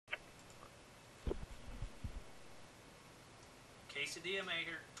quesadilla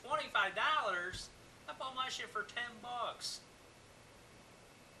maker. $25? I bought my shit for $10.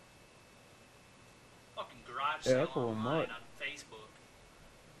 Fucking garage sale online on Facebook.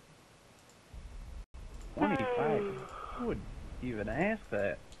 25? Who would even ask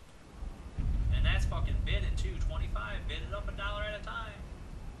that? And that's fucking bidding too. 25. Bid it up $1 at a time.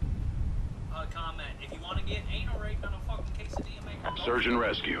 Comment. If you want to get anal raped on a fucking quesadilla maker. Search and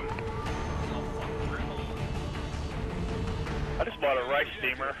rescue. I just bought a rice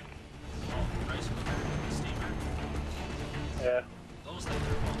steamer. Oh, rice steamer? Yeah. Those things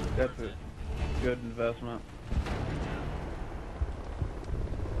are fucking That's a good investment.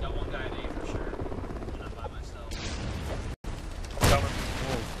 Got one guy at A for sure. I'm not by myself. Coming.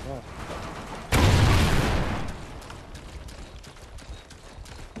 Oh, fuck.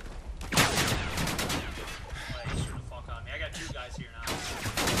 Shoot the fuck on me. I got 2 guys here now.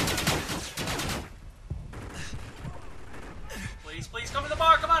 Please come to the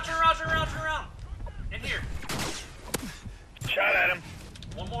bar. Come on, turn around. In here. Shot at him.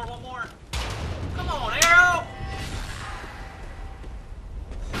 One more. Come on, Arrow!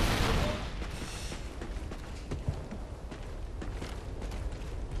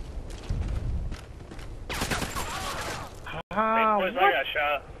 Ah, Boys, I got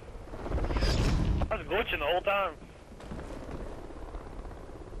shot. I was glitching the whole time.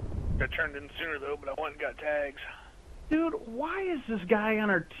 Got turned in sooner though, but I went and got tags. dude, why is this guy on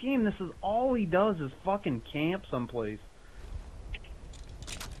our team? This is all he does is fucking camp someplace.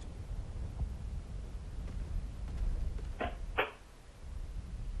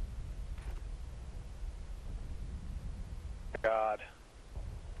 God.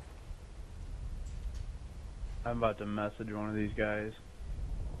 I'm about to message one of these guys.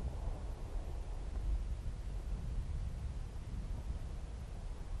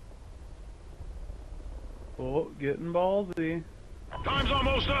 Oh, getting ballsy. Time's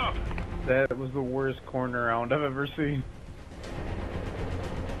almost up. That was the worst corner round I've ever seen.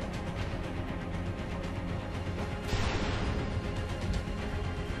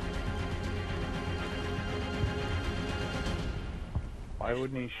 Why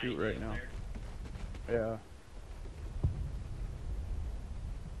wouldn't he shoot right now? Yeah.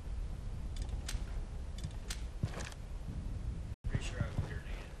 Pretty sure I was clearing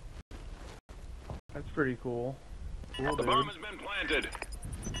it. That's pretty cool. Cool, The dude. bomb has been planted.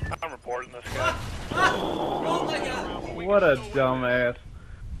 I'm reporting this guy. Oh my god! What a dumbass.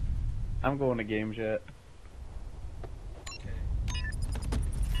 I'm going to game chat.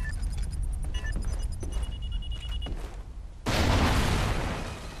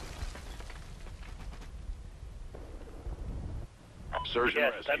 Search and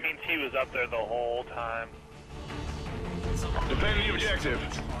Yes, rescue. that means he was up there the whole time. Defend the objective.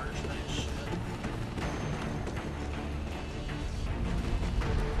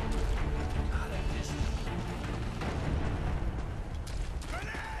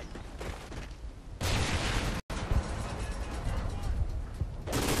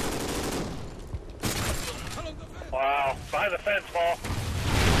 Wow, behind the fence, Paul.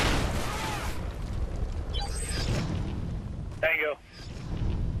 Tango.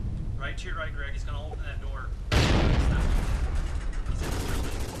 Right to your right, Greg. He's gonna open that door.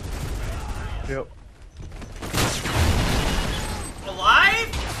 Yep.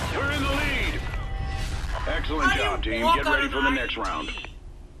 Alive? We're in the lead. Excellent job, team. Get ready for the next round.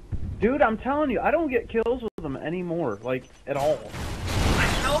 Dude, I'm telling you, I don't get kills with him anymore, like, at all. I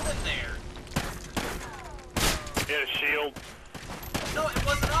held him there. He had a shield. No, it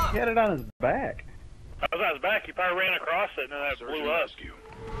wasn't up. He had it on his back. I was on his back. He probably ran across it, and then that Search blew and up. rescue.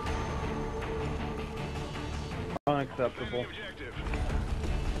 Unacceptable. Defend the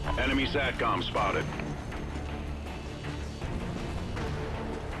objective. Enemy SATCOM spotted.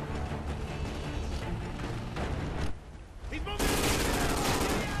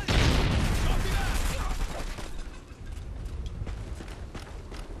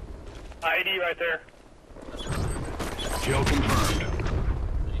 ID right there. Kill confirmed.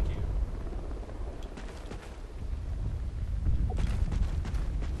 Thank you.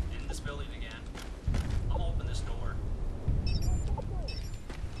 In this building again. I'm gonna open this door.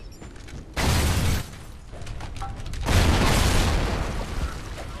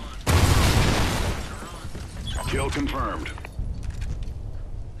 Run. Kill confirmed.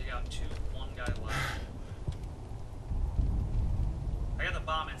 They got one guy left. I got the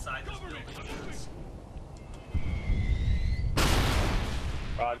bomb inside this building.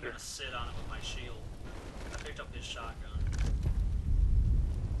 I'm Roger. gonna sit on it with my shield. I picked up this shotgun.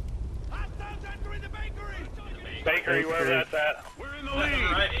 Bakery, wherever that's at. We're in the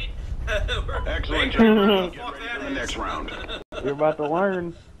lead. Right? Excellent Baker, job. fuck Get ready that for the is. next round. You're about to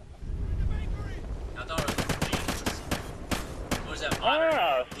learn. I thought it was Gina's. What is that?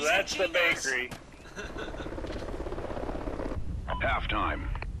 Ah, so He said that's the Gina's. bakery. Halftime.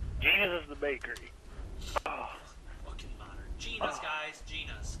 Gina's is the bakery. Oh. Fucking modern. Gina's, guys.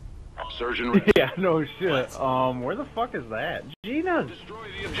 Gina's. Surgeon ready. Yeah, no shit. What? Where the fuck is that? Gina's. Destroy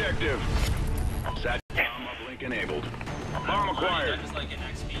the objective. Satcom uplink enabled. Bomb That acquired. was like an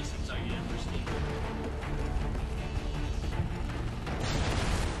XP since I never seen.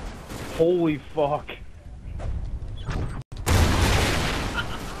 Holy fuck.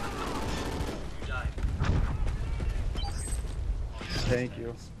 You died. Thank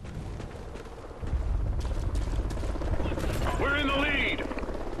you. We're in the lead.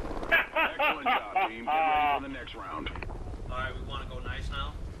 Excellent job, team. Get ready for the next round. Alright, we want to go nice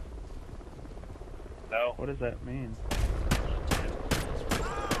now? No. What does that mean?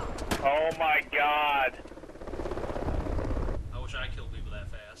 Oh my god. I wish I killed people that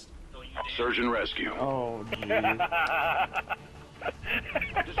fast. Don't you dare. Surgeon rescue. Oh, jeez.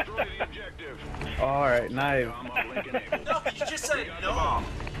 Destroy the objective. Alright, knife. Satcom uplink enabled. No, you just said We got the no. bomb.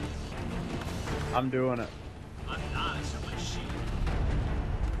 I'm doing it. I'm not. It's so much shit.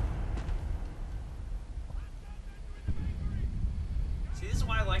 See, this is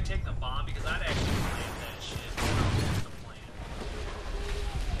why I like taking the bomb, because I'd actually plant that shit. Just a plan.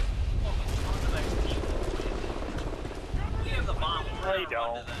 Fucking tons of XP. We have the bomb. We're No, you gonna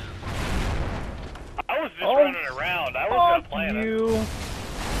run don't. to them. I was just Oh, running around. I wasn't Fuck playing it. you.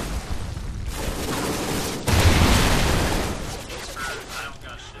 He's hurt. I don't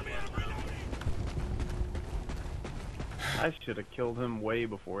got shit left around. I should have killed him way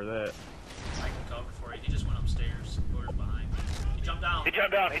before that. I can cover for you. He just went upstairs. Door's behind me. He jumped down. He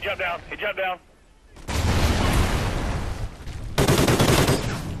jumped down. He jumped down. He jumped down.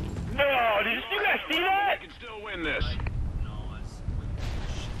 No, did you guys see that? We can still win this. No, it's...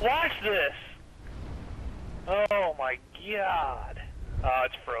 Watch this. Oh my god. Oh,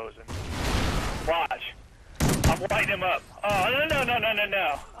 it's frozen. Watch. I'm lighting him up. Oh,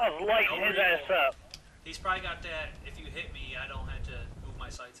 no. I was lighting his ass up. He's probably got that, if you hit me, I don't have to move my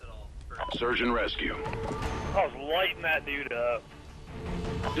sights at all. Surgeon rescue. I was lighting that dude up.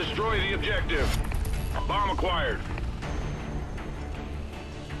 Destroy the objective. Bomb acquired.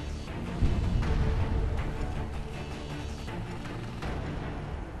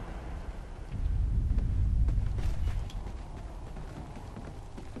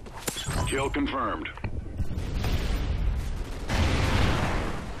 Kill confirmed.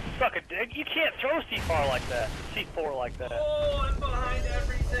 Suck a dick. You can't throw C4 like that. C4 like that. Oh, I'm behind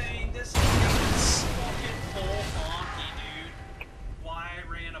everything. This is fucking full honky, dude. Why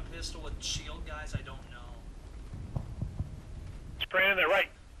I ran a pistol with shield guys, I don't know. Spraying in there, right.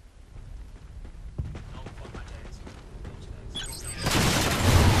 Oh, fuck my tags. Those tags.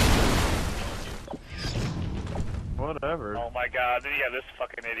 Whatever. Oh my god. Then you have this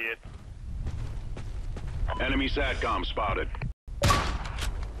fucking idiot. Enemy SATCOM spotted.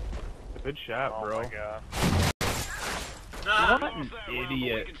 Good shot, Oh bro. my god. Nah, What an Lost that round, but we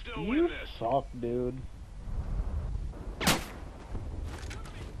idiot. can still win You this. suck, dude.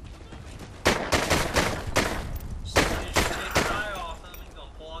 somebody should take your eye off him and go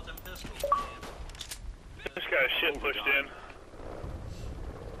pull out them pistols, man. This got shit pushed in.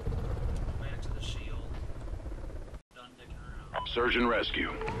 Back to the shield. Done dicking around. Surgeon rescue.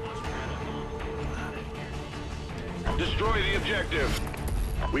 Watch me grab that bomb. Get out of here. Destroy the objective.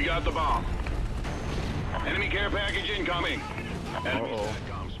 We got the bomb. Enemy care package incoming. Enemy Uh-oh.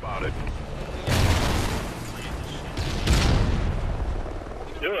 SATCOM spotted.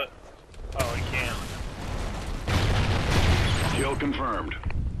 Do it. Oh, he can't. Kill confirmed.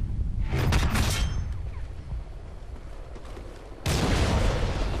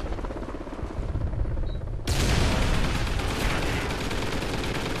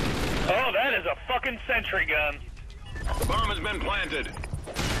 Oh, that is a fucking sentry gun. The bomb has been planted.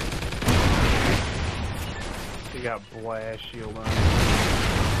 He got blast shield on.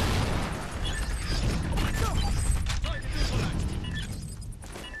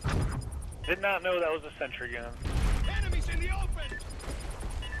 Did not know that was a sentry gun. Enemies in the open!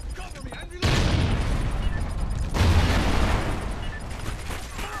 Cover me, I'm reloading!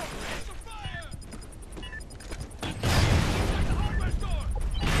 Fire! Inside the hardware store!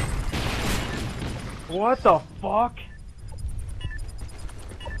 What the fuck?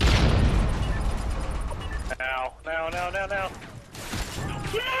 Now.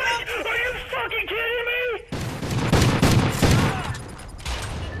 Yes! Are you fucking kidding me?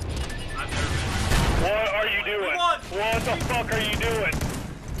 I'm nervous. What are you doing? won! What the fuck are you doing?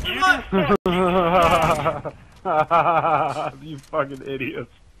 You won! fucking suck. You fucking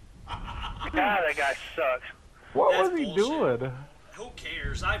idiots. God, that guy sucks. What That's was he bullshit. doing? Who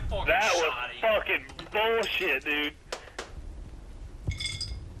cares? I fucking That was shot him. fucking bullshit, dude.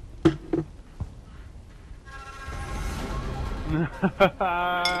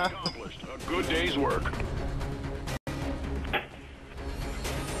 Accomplished. A good day's work.